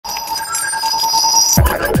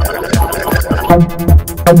Hi,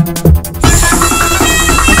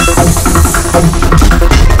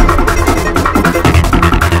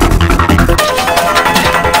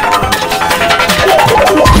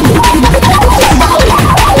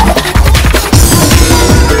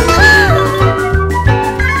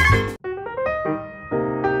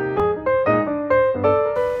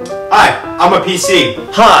 I'm a PC.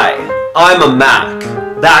 Hi, I'm a Mac,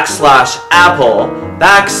 /Apple,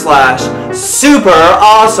 /super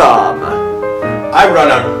awesome. I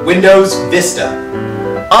run on Windows Vista.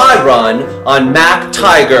 I run on Mac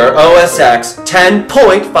Tiger OS X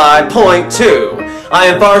 10.5.2. I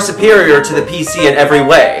am far superior to the PC in every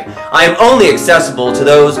way. I am only accessible to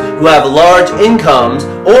those who have large incomes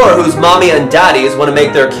or whose mommy and daddies want to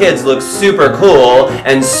make their kids look super cool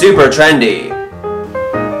and super trendy.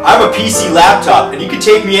 I'm a PC laptop, and you can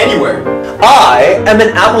take me anywhere. I am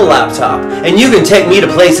an Apple laptop, and you can take me to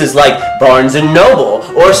places like Barnes & Noble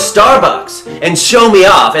or Starbucks and show me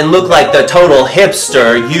off and look like the total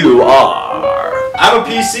hipster you are. I'm a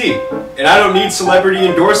PC, and I don't need celebrity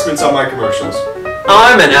endorsements on my commercials.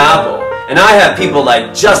 I'm an Apple, and I have people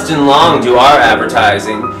like Justin Long do our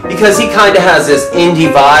advertising because he kinda has this indie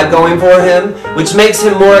vibe going for him, which makes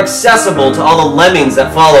him more accessible to all the lemmings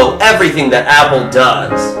that follow everything that Apple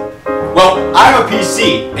does. Well, I'm a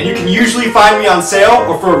PC, and you can usually find me on sale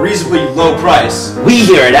or for a reasonably low price. We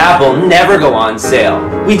here at Apple never go on sale.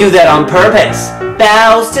 We do that on purpose.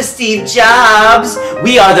 Bows to Steve Jobs.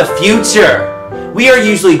 We are the future. We are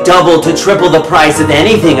usually double to triple the price of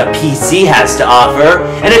anything a PC has to offer.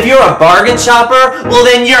 And if you're a bargain shopper, well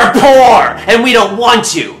then you're poor, and we don't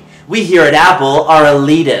want you. We here at Apple are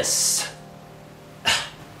elitists.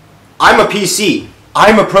 I'm a PC.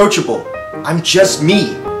 I'm approachable. I'm just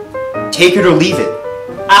me. Take it or leave it.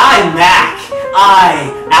 I'm Mac.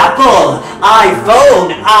 Apple,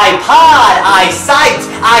 iPhone, iPod, iSight,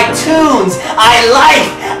 iTunes,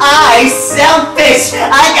 I selfish.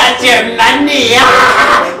 I got your money.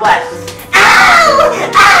 What? Ow!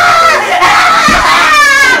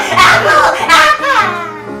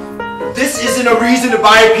 This isn't a reason to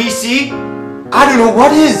buy a PC? I don't know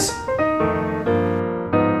what is.